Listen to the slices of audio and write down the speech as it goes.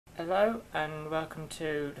Hello and welcome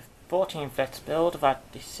to the 14th Let's Build. I've had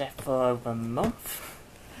this set for over a month.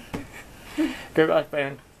 Go right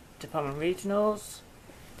down to Department Regionals.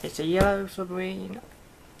 It's a yellow submarine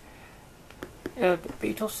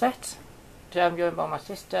Beatles set. Today I'm joined by my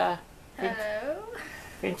sister. Hello.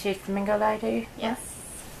 Vintage Flamingo lady. Yes.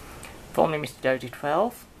 Formerly Mr. Dozy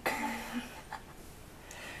 12.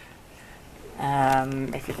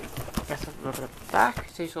 If you let's look at the back,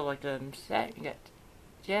 see sort of like the set, you get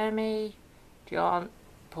Jeremy, John,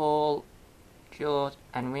 Paul, George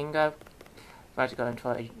and Ringo. About to go and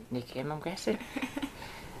try to nick him, I'm guessing.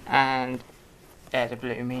 And there's a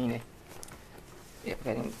blue meanie. Yep,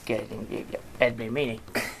 getting red blue meanie.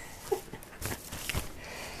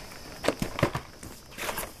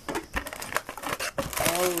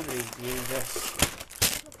 Holy Jesus.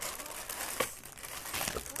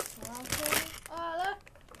 Oh, look.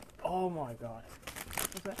 Oh my god.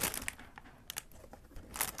 What's that?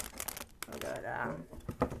 I'll go down.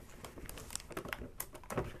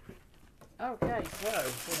 Okay, so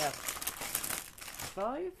we have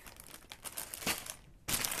 5,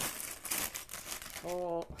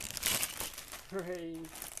 4, 3,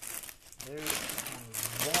 2, and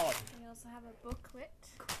 1. We also have a booklet.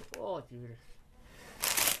 Oh, Jesus.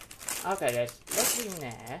 Okay, there's nothing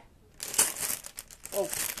there. Oh,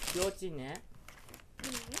 George's in there.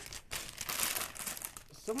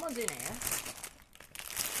 Someone's in here.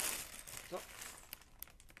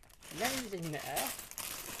 Len's in there.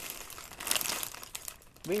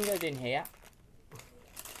 Ringo's in here.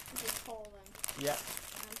 Just Paul then. Yep.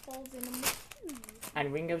 And Paul's in number 2.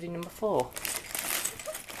 And Ringo's in number 4.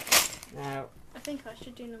 Now. I think I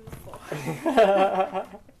should do number 4.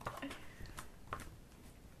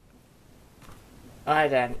 Alright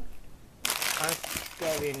then. I'm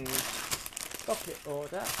going bucket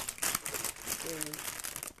order to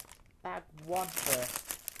bag 1 first.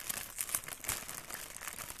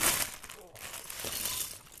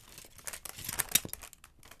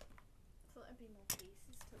 Thought there'd be more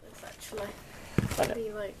pieces to this actually. It'd be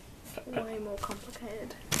like way more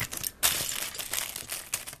complicated.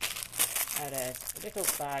 And a little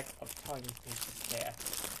bag of tiny pieces here.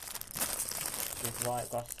 With white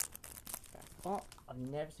gloss. Oh, I've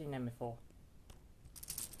never seen them before.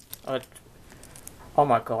 Oh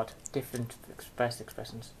my god, different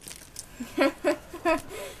expressions.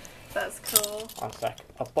 That's cool. One sec.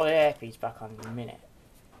 I'll put the earpiece back on in a minute.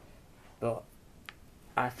 But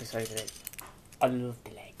I have to say this. I love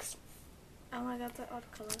the legs. Oh my god, they're odd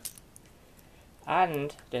colours.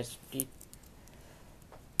 And there's the...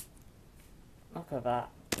 Look at that.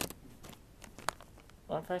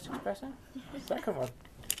 One face expression. Second one.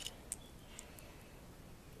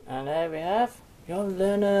 And there we have John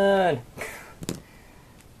Lennon.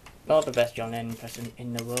 Not the best John Lennon person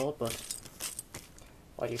in the world, but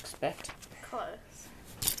what do you expect? Close.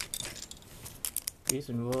 Peace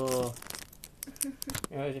and war.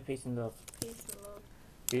 You know, it's a peace and love. Peace and love.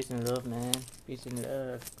 Peace and love, man. Peace and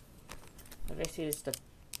love. So this is the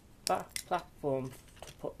back platform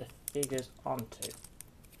to put the figures onto.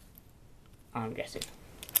 I'm guessing.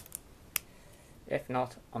 If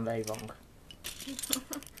not, I'm very wrong.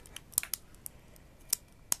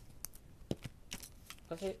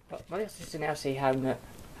 Okay, my little sister now see how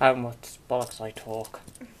much bollocks I talk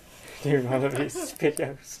during one of these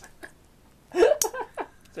videos.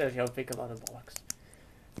 So she'll think a lot of bollocks.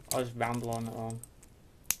 I just ramble on and on.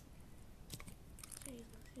 Jesus,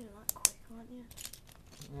 you're that quick, aren't you?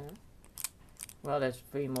 Yeah. Well, there's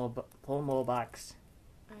 4 more bags.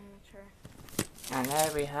 True. And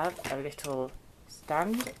there we have a little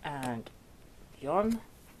stand and John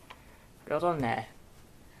got on there.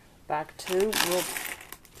 Bag 2 will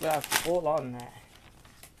have all on there.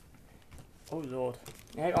 Oh lord.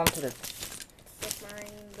 Now onto the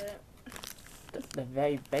Submarine bit. the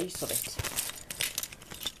very base of it.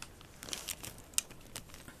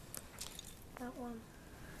 That one.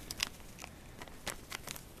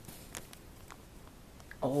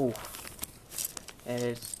 Oh.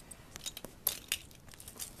 There's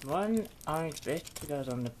one orange bit that goes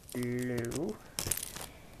on the blue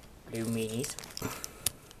meanies.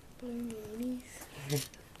 Blue meanies.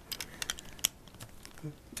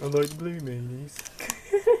 I like blue meanies.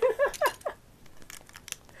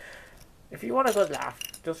 If you want a good laugh,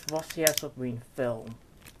 just watch the Submarine film.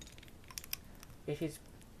 It is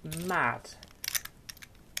mad.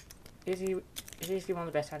 It's easily one of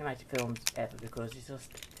the best animated films ever because it's just...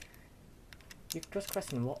 You just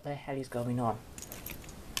question what the hell is going on.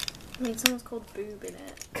 I mean, someone's called Boob in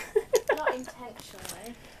it. Not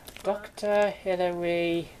intentionally. Dr.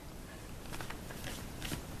 Hilary...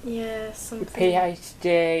 Yeah, something.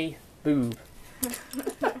 PhD boob.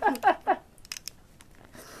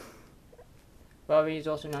 Submarine is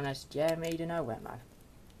also known as Jeremy the Nowhere Man.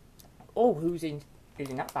 Oh, who's in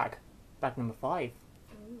that bag? Bag number 5.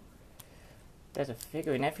 Ooh. There's a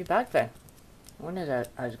figure in every bag then. I wonder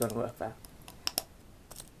how it's going to work there.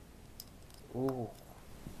 Ooh.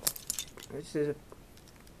 This is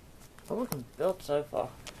a looking build so far.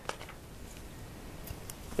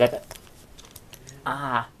 Yeah, but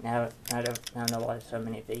now I know why there's so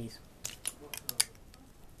many of these.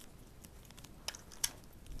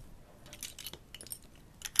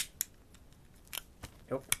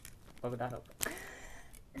 Nope, cover that up.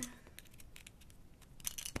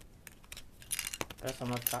 First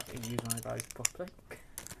time I've actually used one of those properly.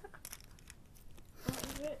 What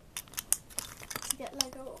is it? To get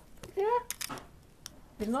Lego up. Yeah.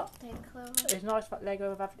 Stay close. It's nice that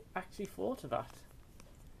Lego have actually thought of that.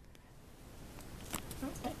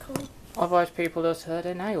 That's quite cool. Otherwise people just hurt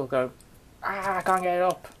their nail go, I can't get it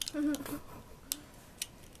up.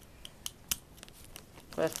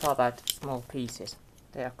 First part about small pieces.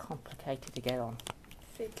 They are complicated to get on.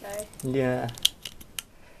 Fiddly. Yeah.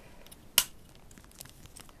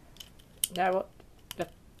 Now what the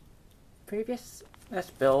previous let's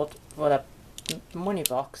build for the money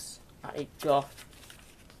box I got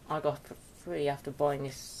for free after buying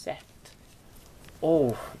this set.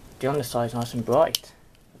 Oh, the underside is nice and bright.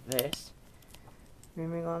 This.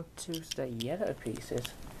 Moving on to the yellow pieces.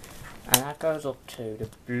 And that goes up to the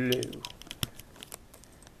blue.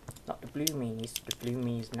 Not the blue meanies, the blue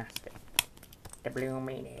means nasty. The blue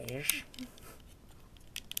meanies.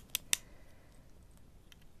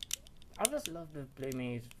 I just love the blue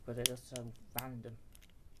meanies because they're just so random.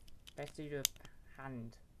 Especially the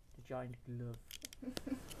hand, the giant glove.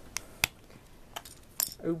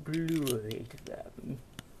 Obliterate them.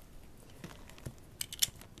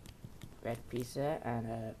 Red piece there and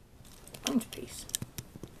a orange piece.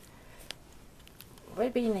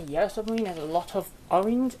 With being a yellow submarine, there's a lot of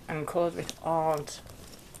orange and colours which aren't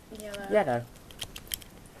yellow.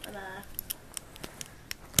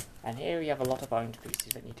 And here we have a lot of orange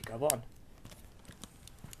pieces that need to go on.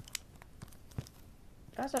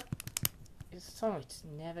 It's a song which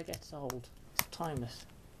never gets old. It's timeless.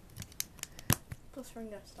 Plus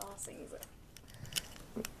Ringo Starr sings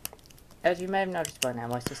it. As you may have noticed by now,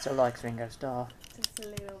 my sister likes Ringo Starr. Just a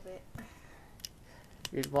little bit.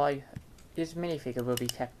 Which is why his minifigure will be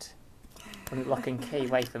kept on lock and key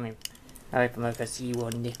away from him. I hope I'm over to see you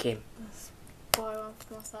or nick him. Let's buy one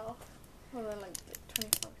for myself. Well, they're like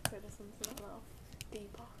 25 quid or something like that off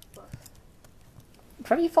Depop, but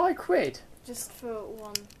 25 quid? just for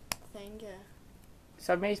one thing, yeah.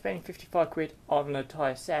 So me spending 55 quid on an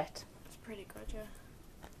entire set. It's pretty good, yeah.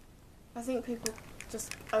 I think people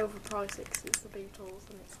just overprice it because it's the Beatles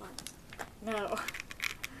and it's like, no.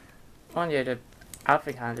 Mind you, the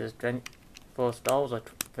outfit handlers 24 stars or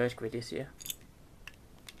 30 quid this year.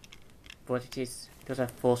 But it is because of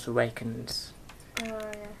Force Awakens. Oh,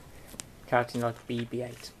 yeah. Characters like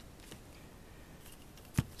BB-8.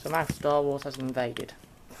 So now Star Wars has invaded.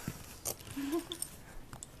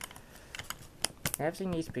 I've never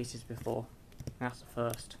seen these pieces before. That's the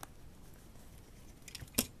first.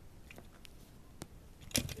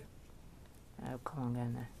 Oh, come on, get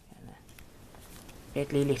in there. Get in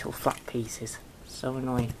there. Fiddly little flat pieces. So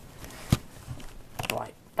annoying.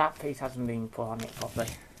 Right, that piece hasn't been put on it properly.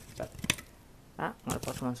 So, that, I'm going to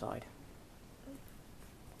put to one side.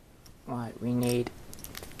 Right, we need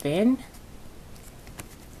thin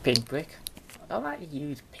pink brick. I don't like to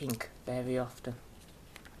use pink very often.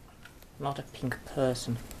 I'm not a pink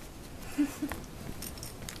person.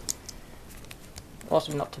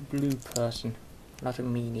 Also not a blue person. Not a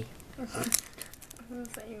meanie. I'm going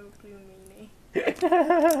to say you're a blue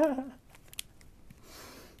meanie.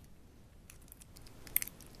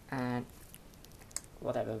 And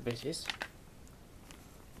whatever this is.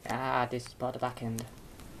 This is part of the back end.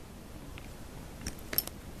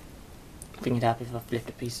 Bring it up if I flip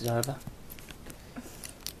the pieces over.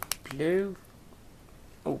 Blue.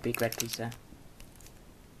 Oh, big red piece there.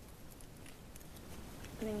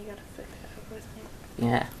 And then you gotta flip it over, isn't it?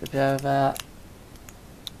 Yeah, flip it over.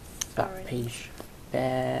 That Orange. piece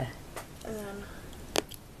there. And then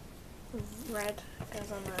red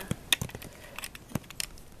goes on there.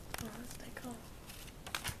 Oh, what's they called?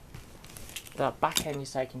 The back end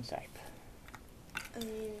is taking shape. And you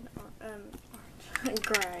need orange and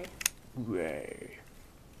grey. Grey.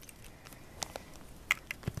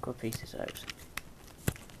 Good pieces, those.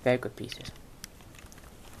 Very good pieces.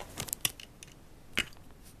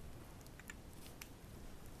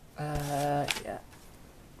 Yeah.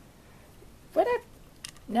 But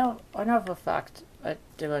no, I know for a fact I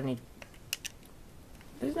do only.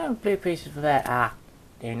 There's no blue pieces for that.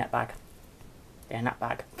 They're in that bag. in that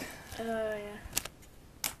bag. Oh,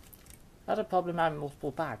 yeah. That's a problem having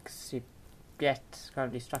multiple bags. You get kind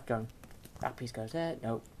of distracted going, that piece goes there,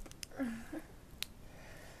 no.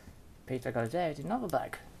 Piece that goes there is another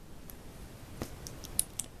bag.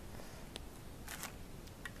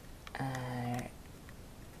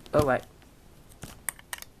 Oh wait.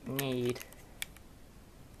 Need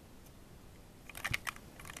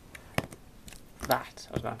that.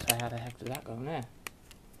 I was going to say, how the heck did that go in there?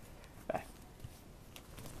 There.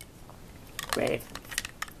 Brave.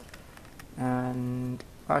 And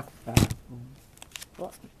like that.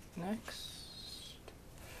 What next?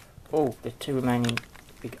 Oh, the two remaining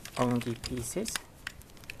big orangey pieces.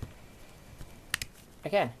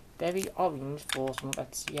 Again, very orange for something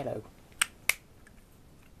that's yellow.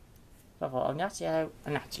 So I thought, oh, that's yellow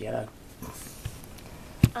and that's yellow.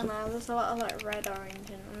 I know, there's a lot of like red, orange,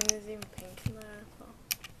 and there's even pink in there as well.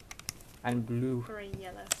 And blue. Or a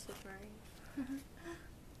yellow submarine.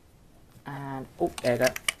 And, oh, there you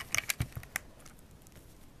go.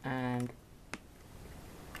 And,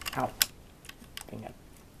 ow. Bingo.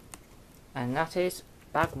 And that is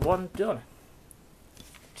bag one done.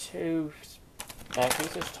 Two spare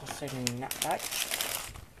pieces tossed in that bag.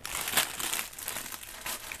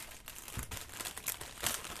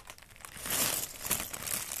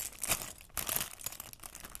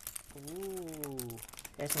 Ooh,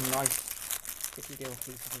 there's some nice pretty little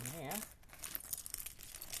pieces in here.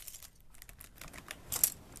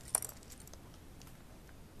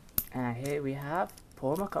 And here we have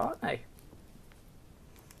Paul McCartney.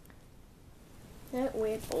 Yeah,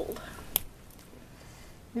 weird bald.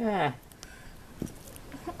 Yeah.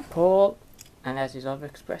 Paul, and there's his other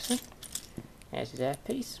expression. There's his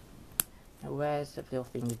earpiece. Now where's the little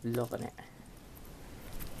thing with love on it?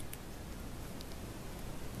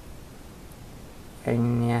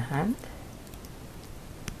 In your hand.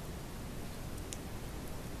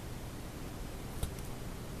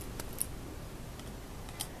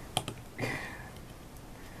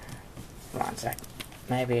 One sec.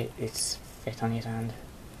 Maybe it's fit on his hand.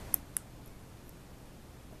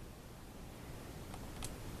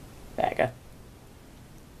 There you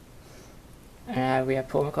go. We have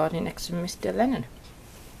Paul McCartney next to Mr. Lennon.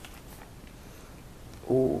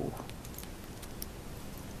 Ooh.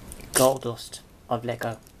 Gold dust of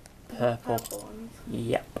Lego. Purple. Purple ones.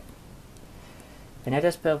 Yep. When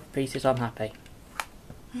there's purple pieces, I'm happy.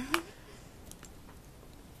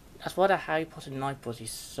 That's why the Harry Potter Night Bus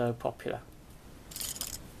is so popular.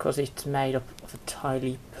 Because it's made up of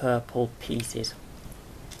entirely purple pieces.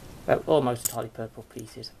 Well, almost entirely purple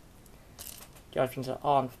pieces. The only things that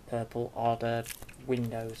aren't purple are the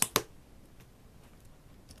windows.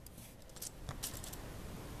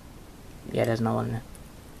 Yeah, there's no one there.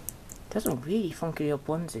 There's some really funky up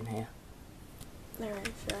ones in here. There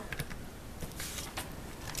is, yeah.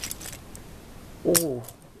 Oh,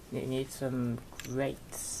 it needs some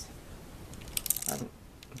grates.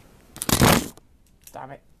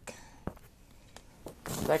 Damn it.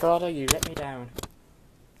 Legardo, you let me down.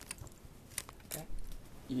 Okay.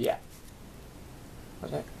 Yeah.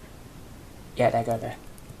 Was it? Yeah, they go there.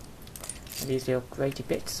 And these little gratey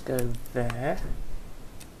bits go there.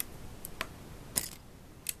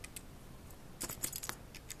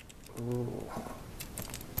 Ooh.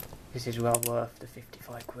 This is well worth the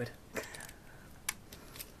 55 quid.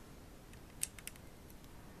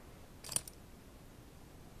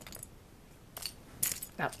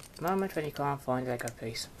 Now, the moment when you can't find a Lego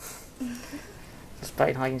piece. Just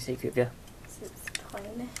playing hide and seek with you. It's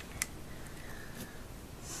tiny.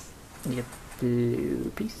 Your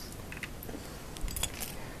blue piece.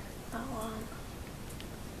 That one.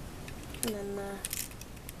 And then the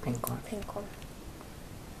Pink one. pink one.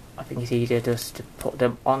 I think it's easier just to put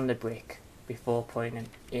them on the brick before putting them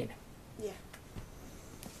in. Yeah.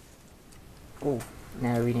 Oh,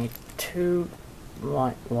 now we need two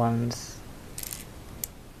white ones.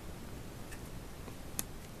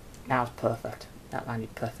 That was perfect. That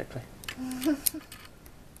landed perfectly.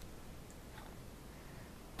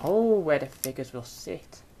 Oh, where the figures will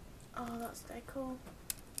sit. Oh, that's very cool.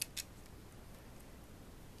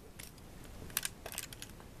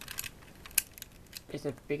 It's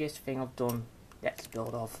the biggest thing I've done Let's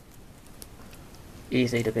Build of.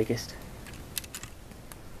 Easily the biggest.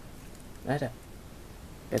 There's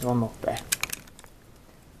one more there.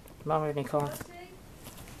 Come on with me, Colin.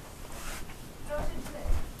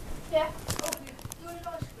 Yeah. Oh, you want an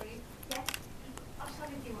ice cream? Yeah. I'll sell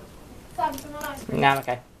you one. Sam, do you want an ice cream? No,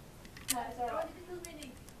 okay. No, it's alright.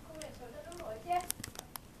 Yeah.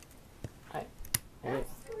 Right. That's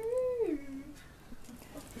rude.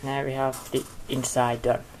 Now we have the inside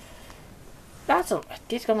done. That's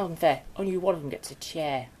this kind of unfair. Only one of them gets a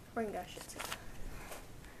chair. Ringo should sit.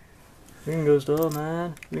 Ringo Star,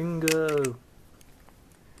 man. Ringo.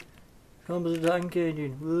 Comes the tank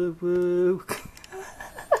engine. Woo woo.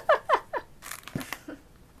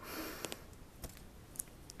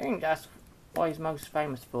 I think that's what he's most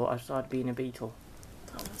famous for outside being a Beatle.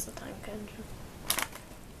 Thomas the Tank Engine.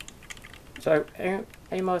 So,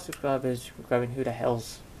 any more subscribers going, who the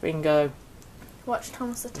hell's Ringo? Watch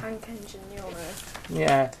Thomas the Tank Engine, you'll know.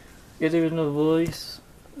 Yeah. Is there another voice?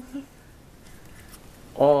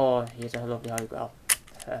 Oh, here's a lovely eyebrow.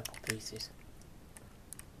 Purple pieces.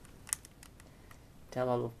 Tell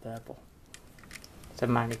I love purple. It's a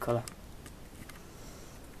manly colour.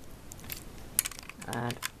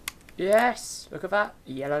 And yes, look at that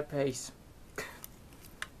yellow piece.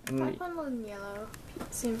 Purple and yellow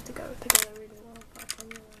seems to go together really well. Purple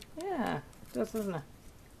and yellow. Yeah, it does, doesn't it?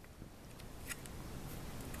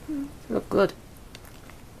 Look good.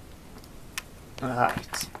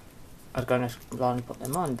 Right. I was going to blindly put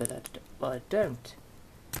them on, but I don't.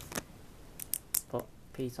 Put a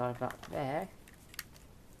piece like that there.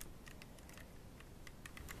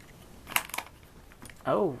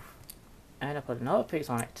 Oh, and I put another piece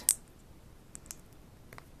on it.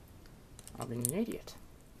 I've been an idiot.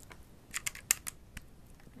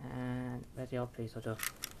 And where's the other piece I do?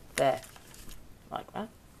 There. Like that.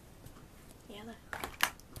 Yellow.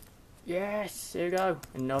 Yes, here we go.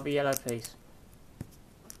 Another yellow piece.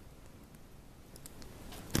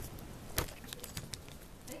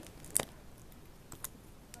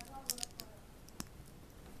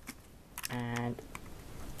 And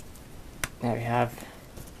there we have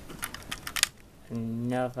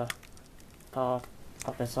another part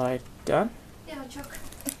of the side done. Yeah, Chuck.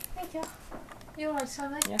 Thank you. You alright,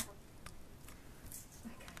 Sammy? Yeah.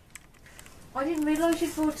 I didn't realise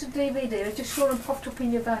you'd brought a DVD. I just saw them popped up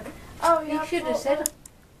in your bag. Oh, yeah. You should have said.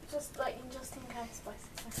 Just in case,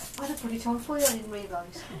 basically. I'd have put it on for you. I didn't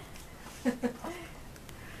realise.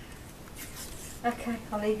 Okay,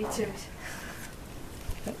 I'll leave you to it.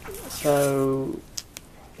 So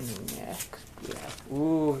next, yeah.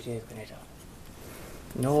 Ooh, there's cornetto.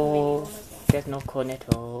 No, there's no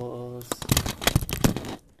cornettos.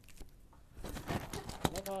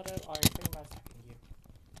 Leonardo, I think about second you.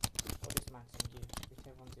 Or this man second you,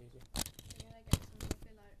 whichever one's easier. You're gonna get some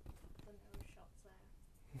lovely, like, the nose shots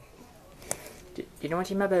there. Do you know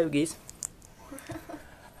what in my bogies?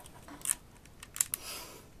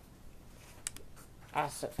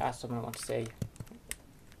 As someone wants to see.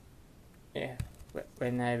 Yeah,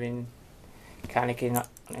 when they're in Canada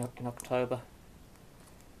in October.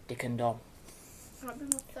 Dick and Dom. Might be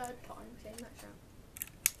my third time seeing that show.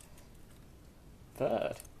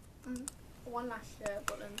 Third? One last year,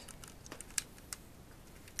 but then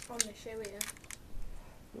on this year,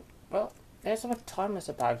 yeah. Well, there's something timeless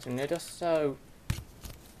about them. They're just so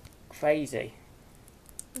crazy.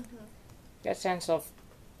 Get a sense of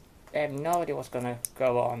they have no idea what's going to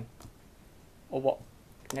go on or what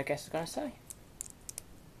their guests are going to say.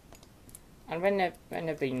 And when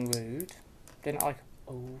they're being rude, then I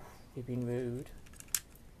oh, you're being rude.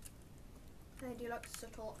 They do like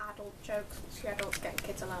subtle adult jokes, which the adults get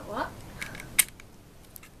kids are like, what?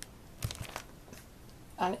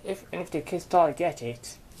 And if the kids start to get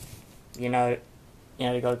it, you know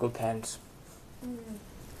they got good parents.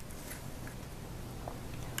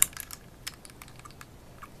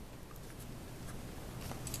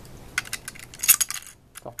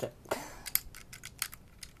 Dropped it.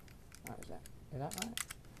 What is that? Is that right?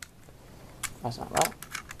 That's not right.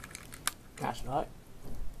 That's right.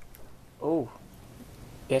 Oh,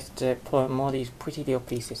 yes, to put more of these pretty little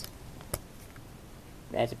pieces.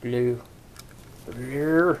 There's a blue.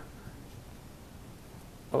 Blue.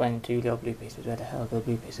 Oh, and two little blue pieces. Where the hell did the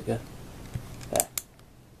blue pieces go? There.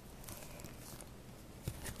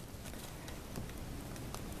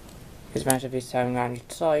 Because most of it's turning around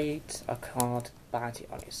its side, I can't bounce it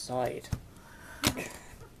on its side.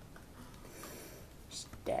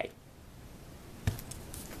 Stay.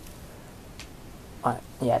 Right,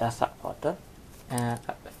 yeah, that's that part done. At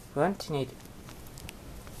the front you need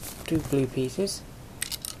two blue pieces,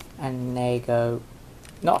 and they go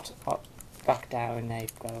not up, back down, they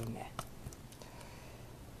go in there.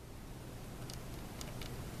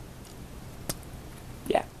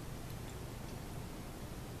 Yeah.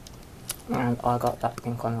 And I got that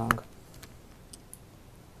pink one wrong.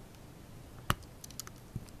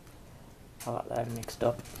 I got that mixed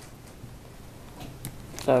up.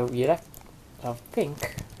 So you left, I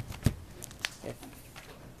think, if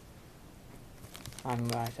I'm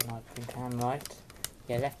right and I think I'm right,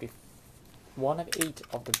 you're left with one of each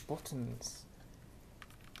of the buttons.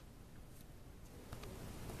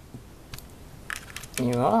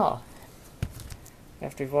 You are. You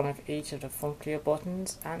have to do one of each of the funkier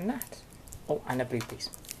buttons and that. Oh, and a blue piece.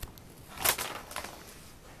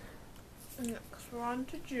 Next we're on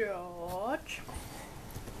to George.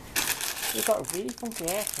 You've got a really funky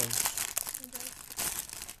hair piece.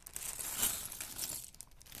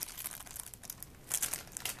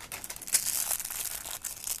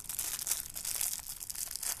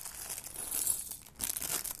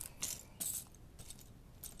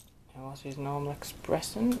 And what's his normal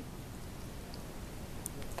expression?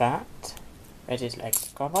 That. Where's his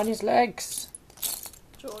legs? Come on, his legs!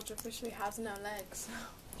 George officially has no legs.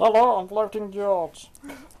 Hello, I'm floating George.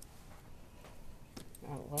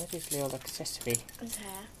 Oh, where's his little accessory? His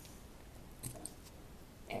hair.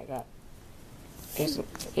 Yeah, that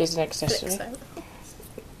is an accessory.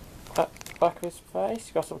 Back of his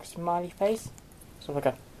face, got some smiley face. So like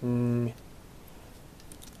a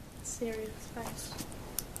Serious face.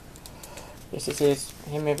 This is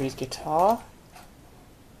him with his guitar.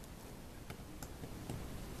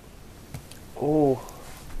 Oh,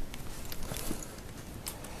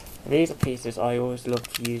 these are pieces I always love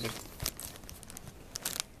to use.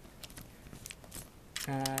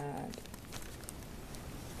 And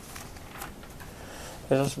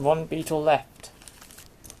there's just one Beatle left.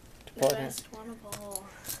 The best one of all.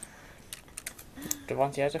 The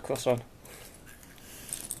one he has a cross on.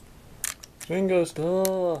 Ringo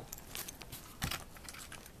Starr.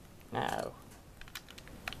 Now,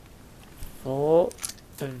 for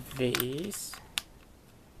these,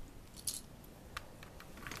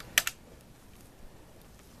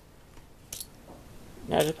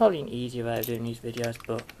 now there's probably an easier way of doing these videos,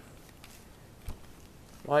 but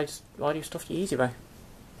why do you stuff the easy way?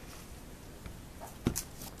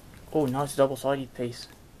 Oh, nice double-sided piece.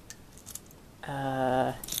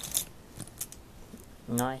 Nice.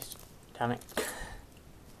 Damn it.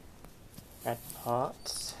 Red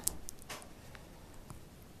parts.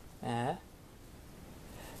 There.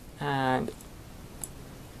 And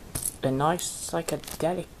a nice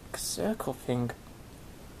psychedelic circle thing,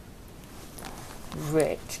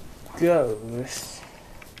 which goes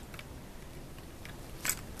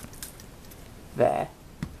there.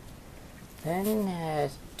 Then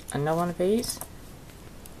there's another one of these.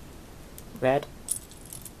 Red.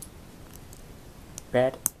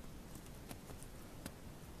 Red.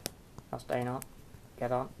 I'll stay on.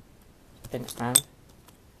 Get on. Spin it round.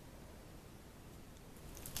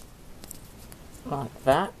 Like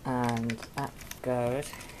that, and that goes,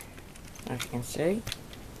 as you can see,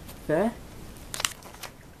 there.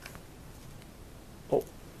 Oh,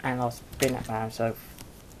 and I'll spin it round so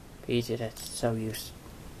easy to show you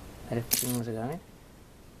how the things are going.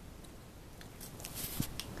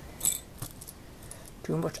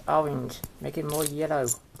 Too much orange, make it more yellow.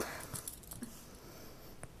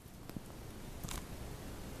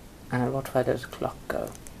 And what way does the clock go?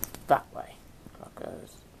 That way. Clock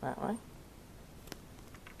goes that way.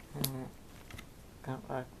 Go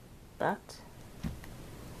like that.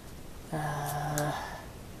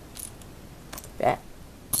 There.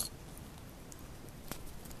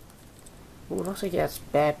 Oh, looks like he has a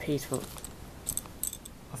spare piece for,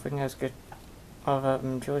 I think that's good,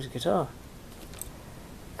 of George's guitar.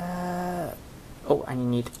 Oh, and you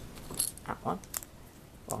need that one.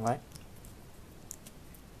 Wrong way.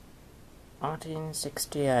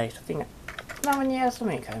 1968. I think that one year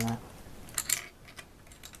something came out.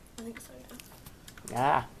 I think so, yeah.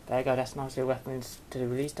 Yeah, there you go. That's nicely reference to the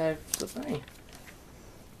release date of Submarine.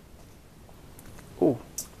 Ooh.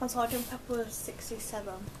 And Sgt. Pepper was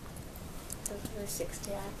 67. So it was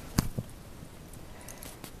 68.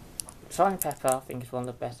 Sgt. Pepper, I think, is one of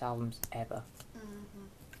the best albums ever.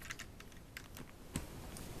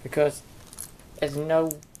 Because there's no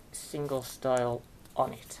single style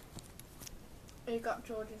on it. You got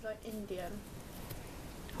George's like Indian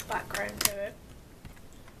background to it.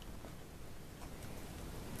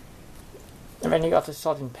 And then you got the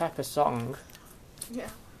Sgt. Pepper song. Yeah.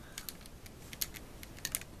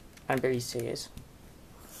 And Billy Sears.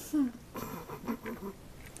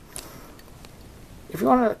 If you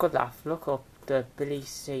want a good laugh, look up the Billy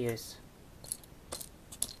Sears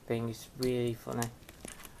thing. It's really funny.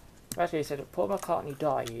 Actually, he said that Paul McCartney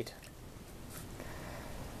died,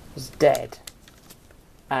 was dead,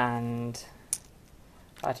 and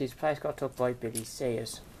that his place got took by Billy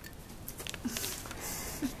Sears.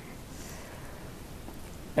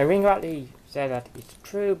 Now, Ringo actually said that it's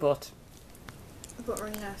true, but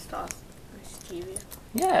Ringo Starr's mischievous.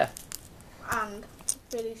 yeah. And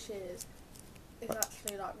Billy Shears is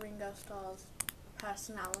actually like Ringo Starr's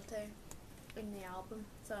personality in the album,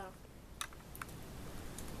 so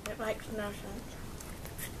it makes no sense.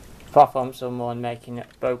 apart from someone making a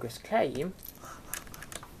bogus claim,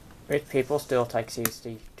 which people still take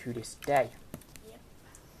seriously to this day. Yep.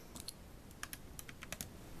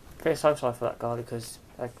 I feel so sorry for that guy because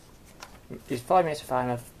like his 5 minutes of fame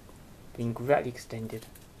have been greatly extended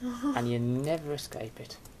and you never escape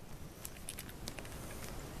it.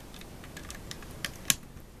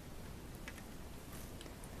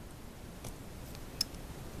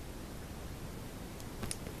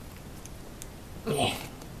 Yeah.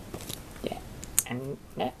 Yeah. And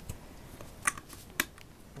yeah.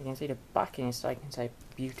 You can see the backing is taken so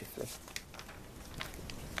beautifully.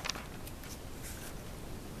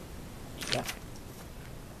 Yeah.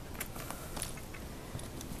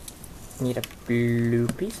 Need a blue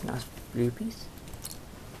piece, nice blue piece.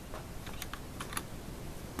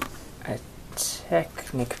 A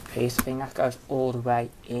Technic piece, I think that goes all the way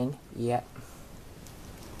in, yeah.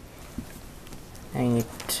 And you need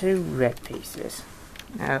 2 red pieces.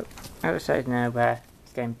 Now, outside now where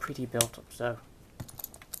it's getting pretty built up, so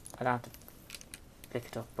I don't have to pick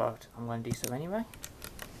it up, but I'm going to do so anyway.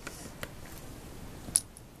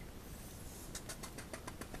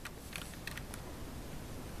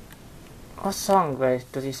 What song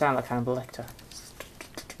does he sound like Hannibal Lecter?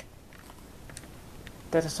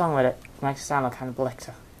 There's a song where it makes it sound like Hannibal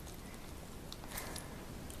Lecter.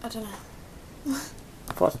 I don't know.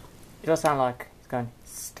 I thought it does sound like he's going.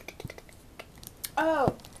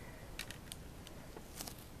 Oh.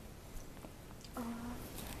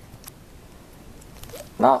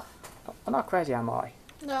 No, I'm not crazy, am I?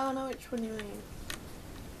 No, I know which one you mean.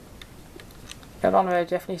 That one where it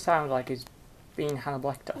definitely sounds like he's being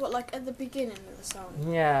Hannibal Lecter. What, like at the beginning of the song?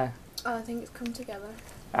 Yeah. Oh, I think it's Come Together.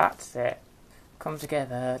 That's it. Come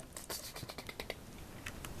together.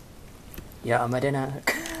 Yeah, I'm a dinner.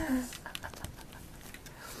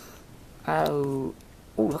 Oh,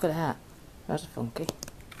 look at that. That's funky.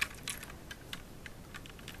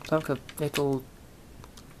 Like a little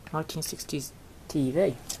 1960s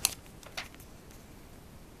TV.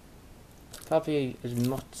 Probably as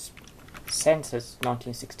much sense as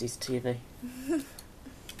 1960s TV.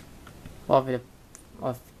 Of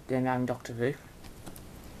the name Doctor Who.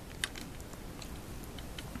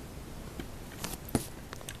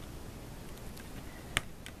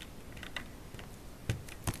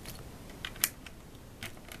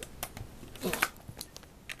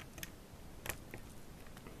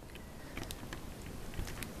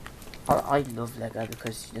 I love Lego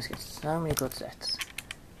because you just get so many good sets.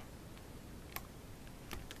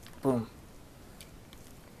 Boom.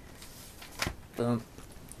 Boom.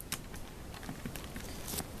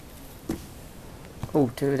 Oh,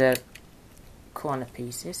 2 of the corner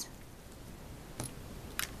pieces.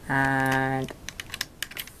 And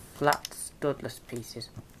flat studless pieces.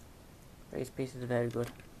 These pieces are very good.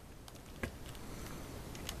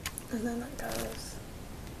 And then that goes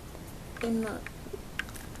in that.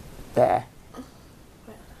 There.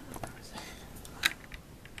 Where is it?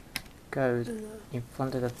 Goes in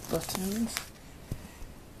front of the buttons.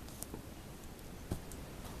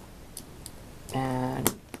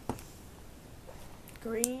 And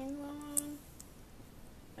Green one.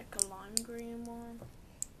 Like a lime green one.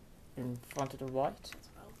 in front of the white. That's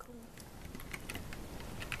well cool.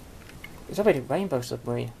 It's already Rainbow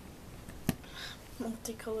Submarine.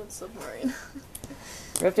 Multicoloured submarine.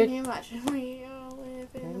 Can Can you imagine we all live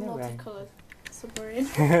in a multicoloured submarine?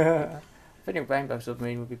 I think Rainbow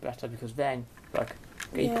Submarine would be better because then, like,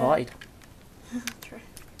 get your pride. True.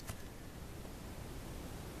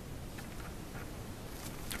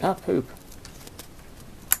 Ah, poop.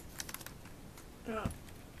 Oh.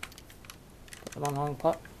 I'm on the wrong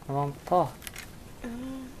pot. Wrong paw.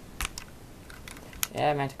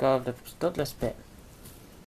 Yeah, I meant to go over the studless bit.